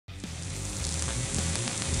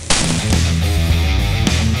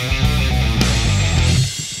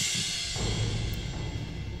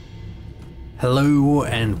Hello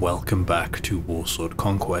and welcome back to Warsword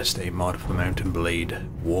Conquest, a mod for Mountain Blade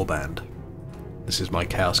Warband. This is my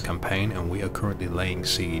Chaos campaign and we are currently laying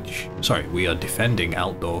siege. Sorry, we are defending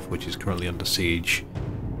Altdorf, which is currently under siege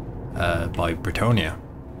by Britannia.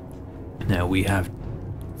 Now we have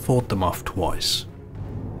fought them off twice.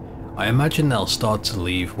 I imagine they'll start to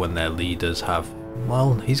leave when their leaders have...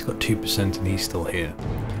 well, he's got 2% and he's still here.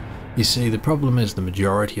 You see, the problem is the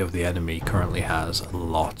majority of the enemy currently has a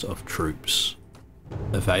lot of troops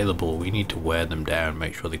available. We need to wear them down,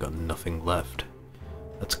 make sure they got nothing left.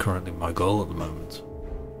 That's currently my goal at the moment.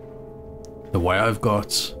 The way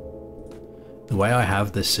I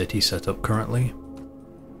have this city set up currently,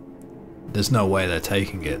 there's no way they're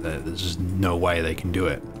taking it. There's just no way they can do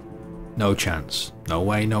it. No chance. No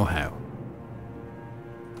way, no how.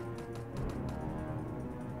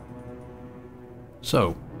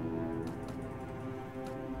 So,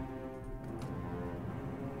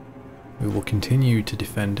 we will continue to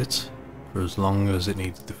defend it for as long as it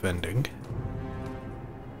needs defending.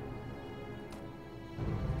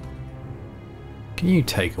 Can you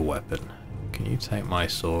take a weapon? Can you take my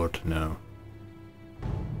sword? No.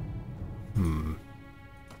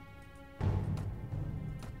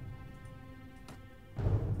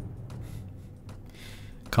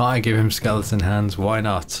 Can't I give him skeleton hands? Why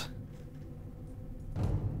not?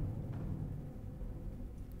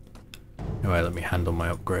 Anyway, let me handle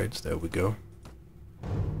my upgrades. There we go.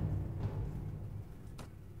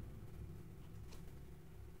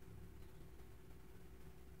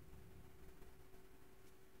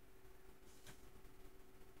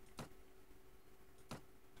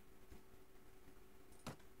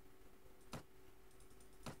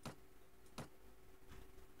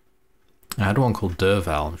 I had one called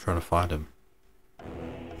Derval. I'm trying to find him.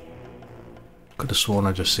 Could have sworn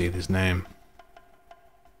I just seen his name.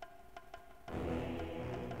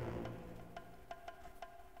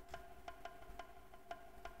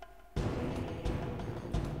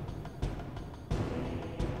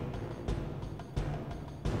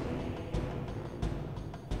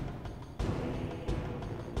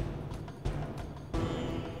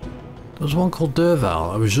 There was one called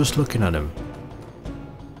Derval. I was just looking at him.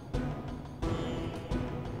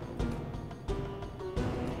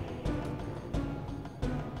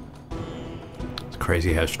 It's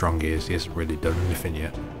crazy how strong he is. He hasn't really done anything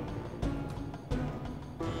yet.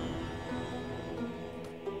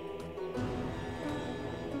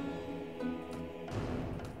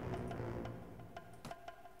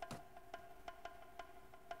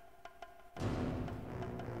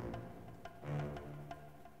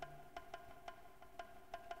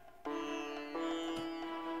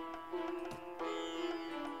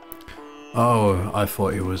 Oh, I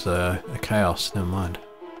thought it was a chaos. Never mind.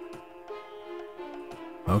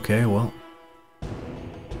 Okay, well.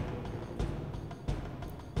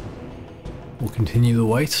 We'll continue the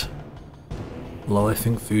wait. Although I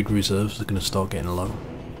think food reserves are going to start getting low.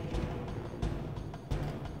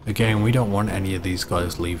 Again, we don't want any of these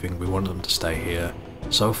guys leaving. We want them to stay here.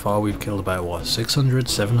 So far we've killed about, what, 600,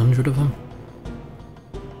 700 of them?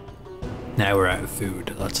 Now we're out of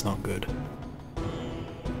food. That's not good.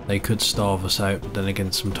 They could starve us out, but then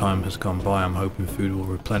again some time has gone by. I'm hoping food will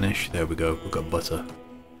replenish. There we go, we've got butter.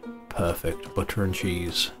 Perfect, butter and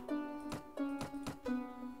cheese.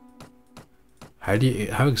 How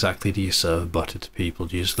exactly do you serve butter to people?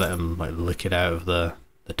 Do you just let them like lick it out of the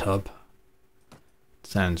tub?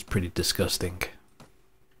 Sounds pretty disgusting.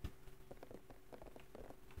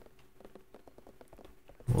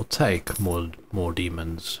 We'll take more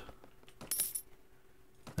demons.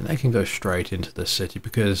 And they can go straight into this city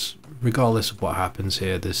because regardless of what happens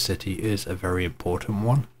here, this city is a very important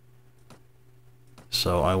one.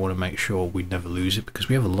 So I want to make sure we never lose it because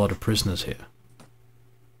we have a lot of prisoners here.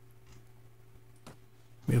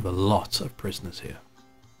 We have a lot of prisoners here.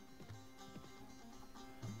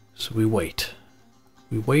 So we wait.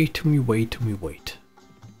 We wait and we wait and we wait.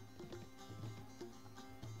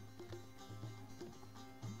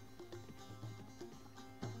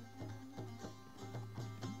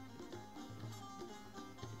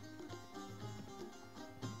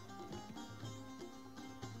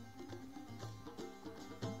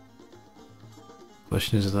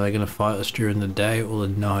 Question is, are they going to fight us during the day or the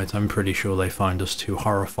night? I'm pretty sure they find us too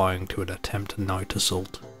horrifying to attempt a night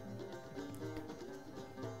assault.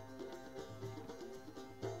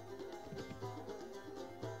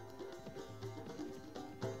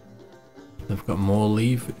 They've got more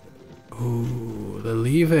leave. Oh, they're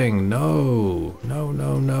leaving. No. No,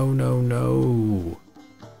 no, no, no, no.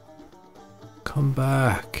 Come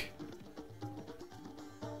back.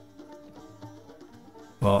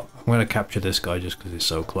 Well, I'm going to capture this guy just because he's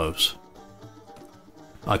so close.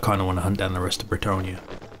 I kind of want to hunt down the rest of Britonia.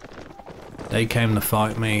 They came to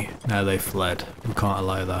fight me, now they fled. We can't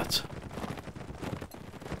allow that.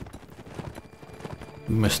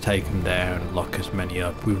 We must take them down, lock as many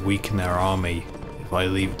up. We weaken their army. If I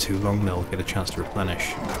leave it too long, they'll get a chance to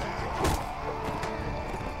replenish.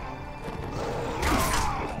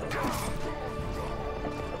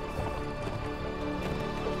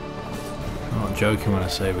 I'm not joking when I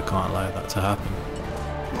say we can't allow that to happen.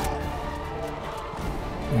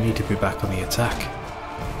 We need to be back on the attack.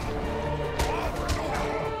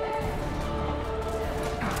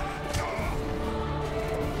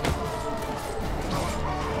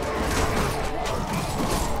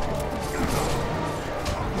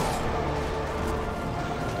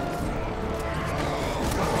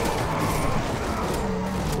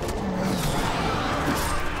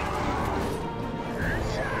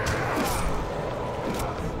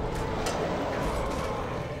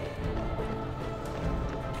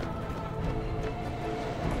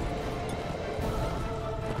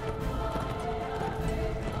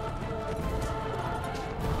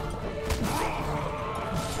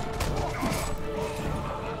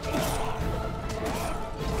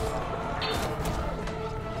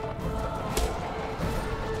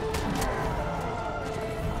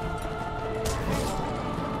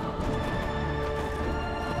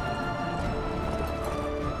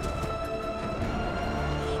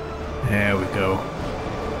 There we go.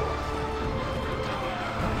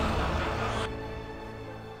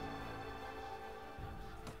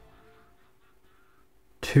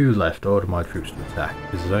 Two left, order my troops to attack.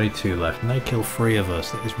 There's only two left, and they kill 3 of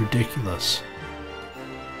us. That is ridiculous.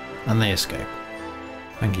 And they escape.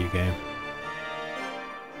 Thank you, game.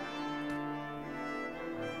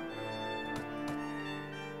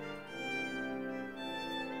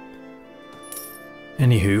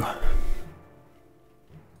 Anywho.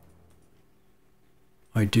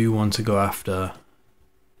 I do want to go after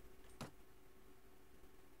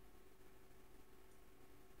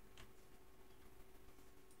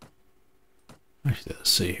actually,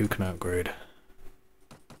 let's see who can upgrade.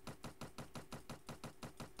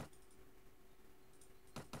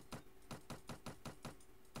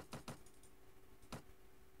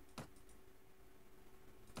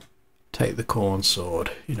 Take the corn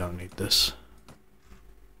sword, you don't need this.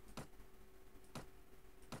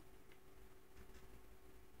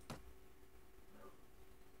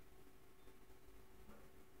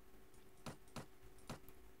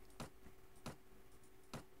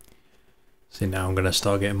 See, now I'm going to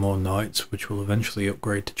start getting more knights, which will eventually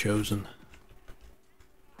upgrade to chosen.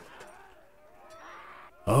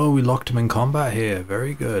 Oh, we locked him in combat here.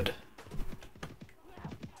 Very good.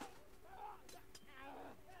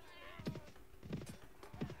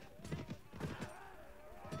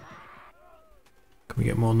 Can we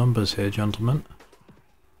get more numbers here, gentlemen?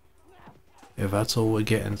 If that's all we're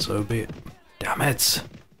getting, so be it. Damn it!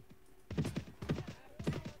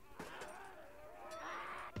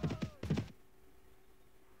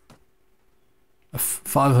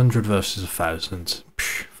 500 versus 1,000.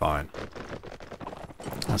 Psh, fine.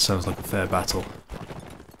 That sounds like a fair battle.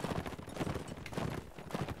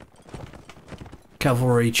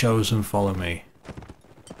 Cavalry chosen, follow me.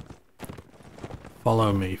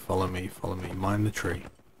 Follow me, follow me, follow me. Mind the tree.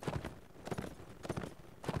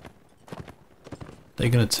 They're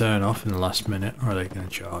going to turn off in the last minute, or are they going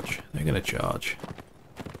to charge? They're going to charge.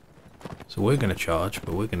 So we're going to charge,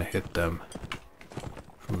 but we're going to hit them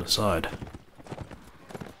from the side.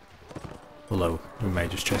 Although, we may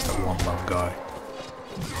just chase that one lone guy.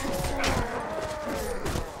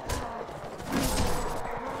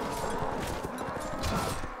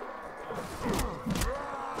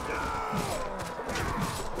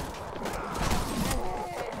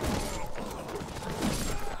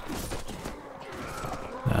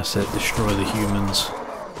 That's it, destroy the humans.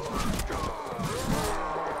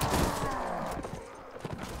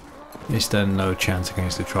 They stand no chance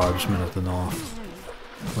against the tribesmen of the north,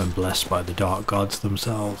 when blessed by the dark gods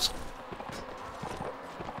themselves.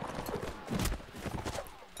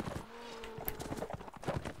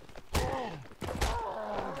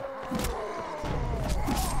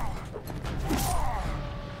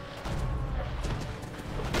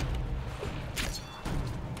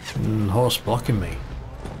 Horse blocking me.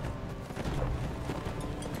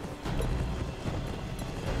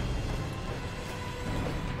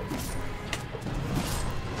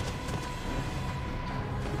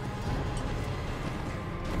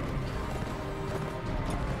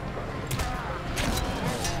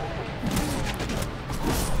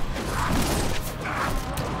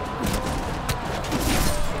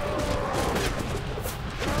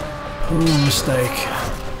 Ooh, mistake.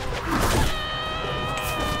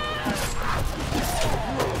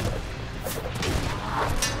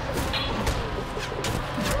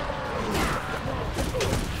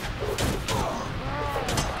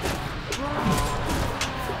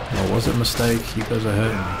 was it a mistake? You guys are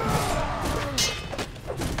hurting me.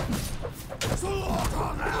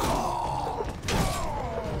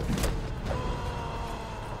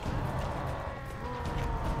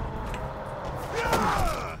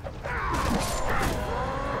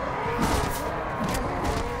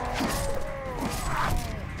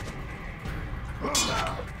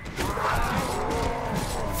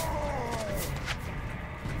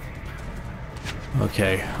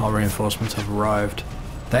 Okay, our reinforcements have arrived.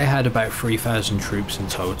 They had about 3,000 troops in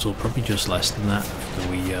total, probably just less than that after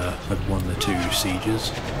we had won the 2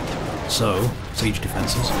 sieges. So, siege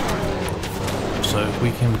defences. So if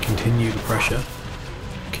we can continue the pressure,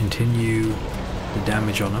 continue the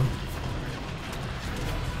damage on them,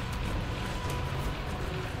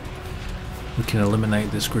 we can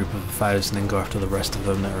eliminate this group of 1,000 and go after the rest of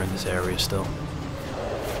them that are in this area still.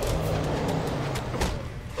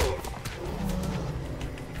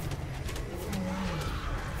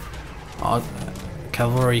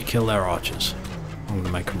 Cavalry kill their archers. I'm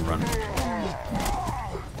gonna make them run.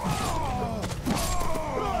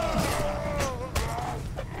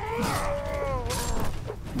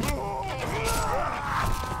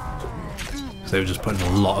 So they were just putting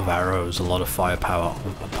a lot of arrows, a lot of firepower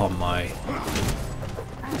upon my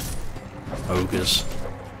ogres.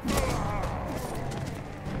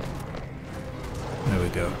 There we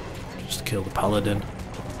go. Just kill the paladin.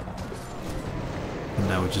 And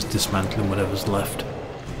now we're just dismantling whatever's left.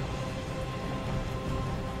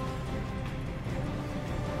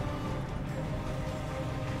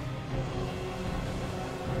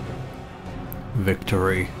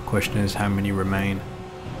 Victory. Question is, how many remain?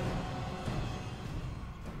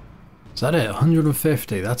 Is that it?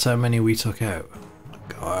 150? That's how many we took out. Oh my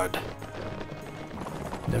god.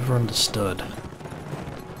 Never understood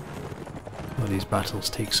why these battles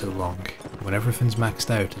take so long. When everything's maxed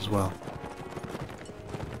out as well.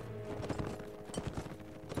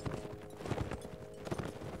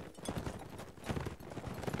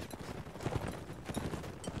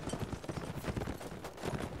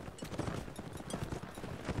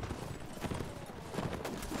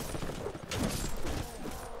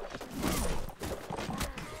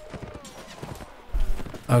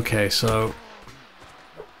 Okay, so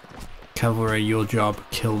cavalry, your job,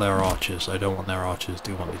 kill their archers. I don't want their archers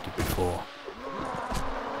do what they did before.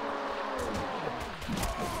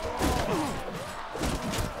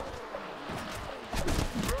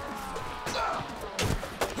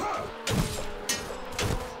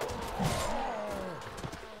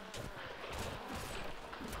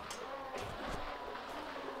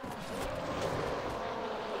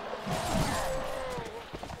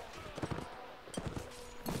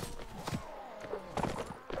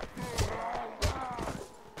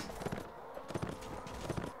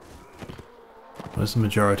 Where's the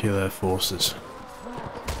majority of their forces?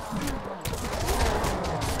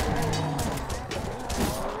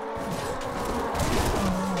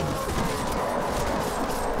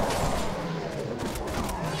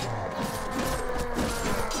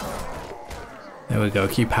 There we go,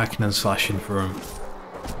 keep hacking and slashing for them.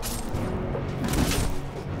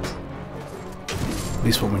 At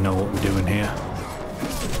least when we know what we're doing here.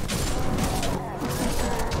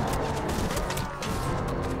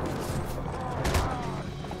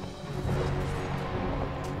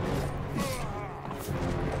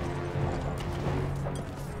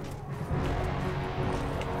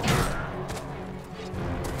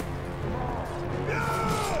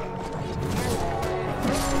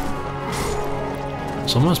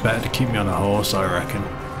 It's almost better to keep me on a horse, I reckon.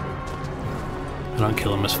 I don't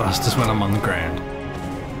kill them as fast as when I'm on the ground.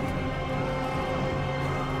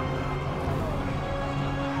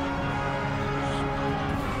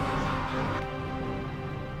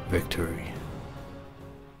 Victory.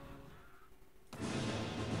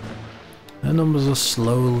 Their numbers are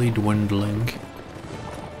slowly dwindling.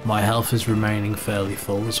 My health is remaining fairly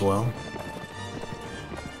full as well.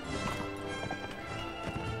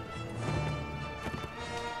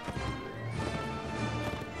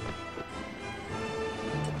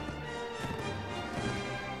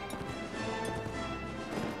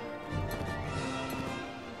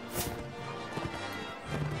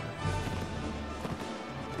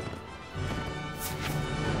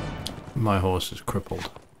 My horse is crippled.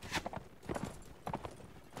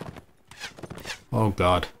 Oh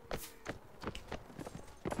god.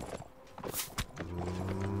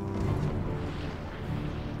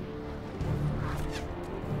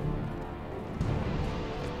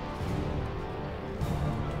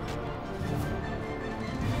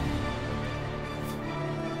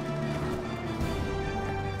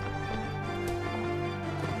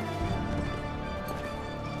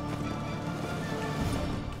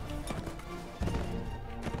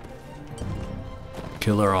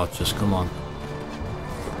 killer archers, come on.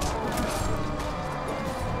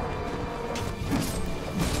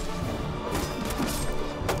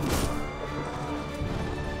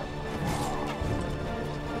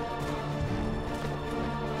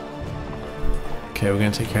 Okay, we're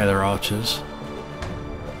going to take care of their archers.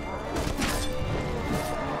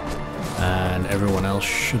 And everyone else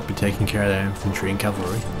should be taking care of their infantry and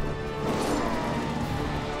cavalry.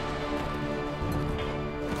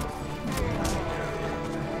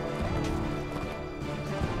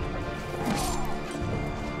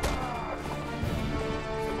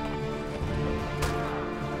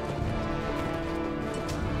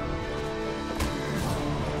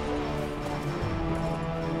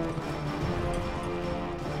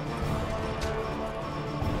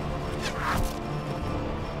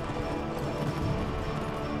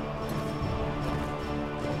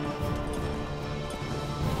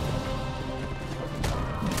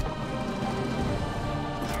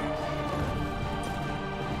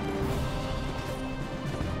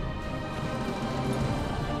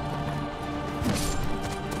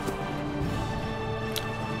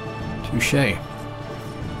 Touché.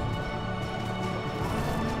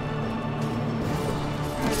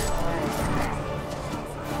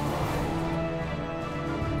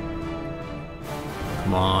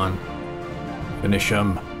 Come on. Finish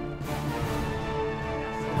them.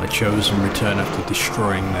 My chosen return after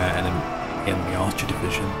destroying their enemy archer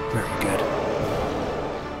division. Very good.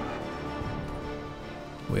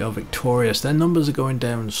 We are victorious. Their numbers are going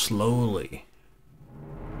down slowly.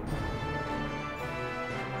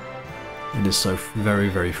 It is so very,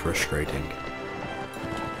 very frustrating.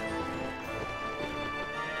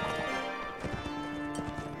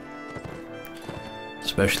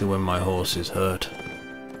 Especially when my horse is hurt.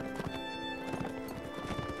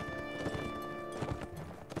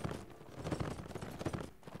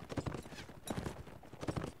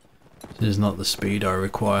 This is not the speed I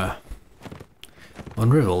require. On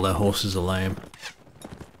Rivel, their horses are lame.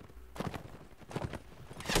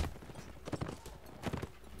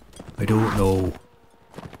 I don't know.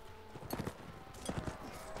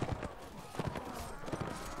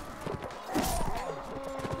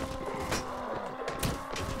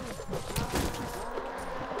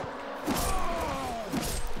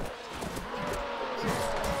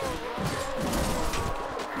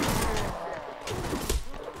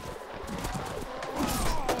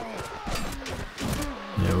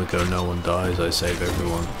 There we go, no one dies, I save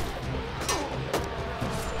everyone.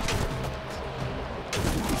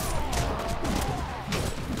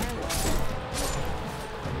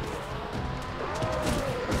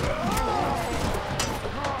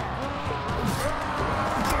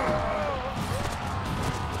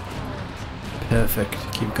 Perfect,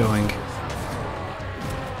 keep going.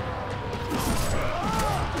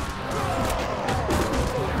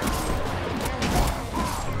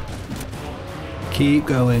 Keep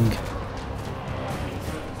going.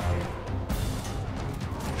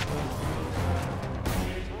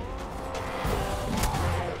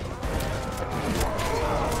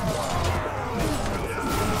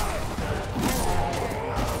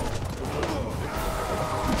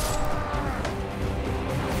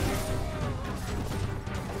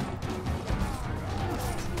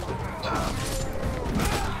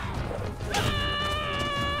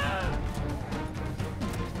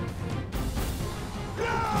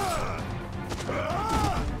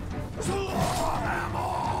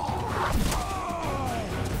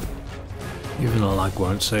 Even a lag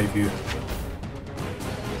won't save you.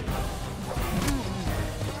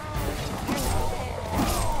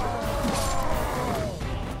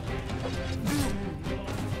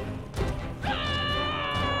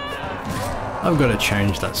 I've got to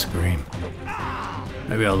change that screen.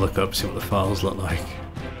 Maybe I'll look up, see what the files look like.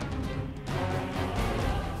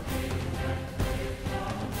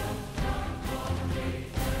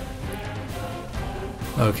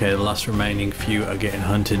 Okay, the last remaining few are getting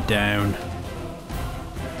hunted down.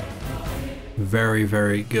 Very,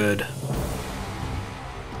 very good.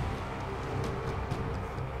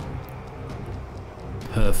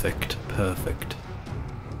 Perfect, perfect.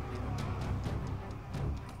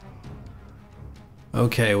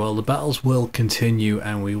 Okay, well the battles will continue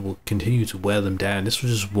and we will continue to wear them down. This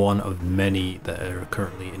was just one of many that are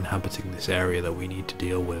currently inhabiting this area that we need to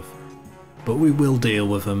deal with. But we will deal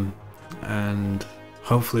with them, and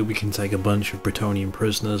hopefully we can take a bunch of Bretonnian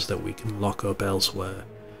prisoners that we can lock up elsewhere.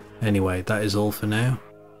 Anyway, that is all for now.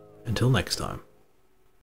 Until next time.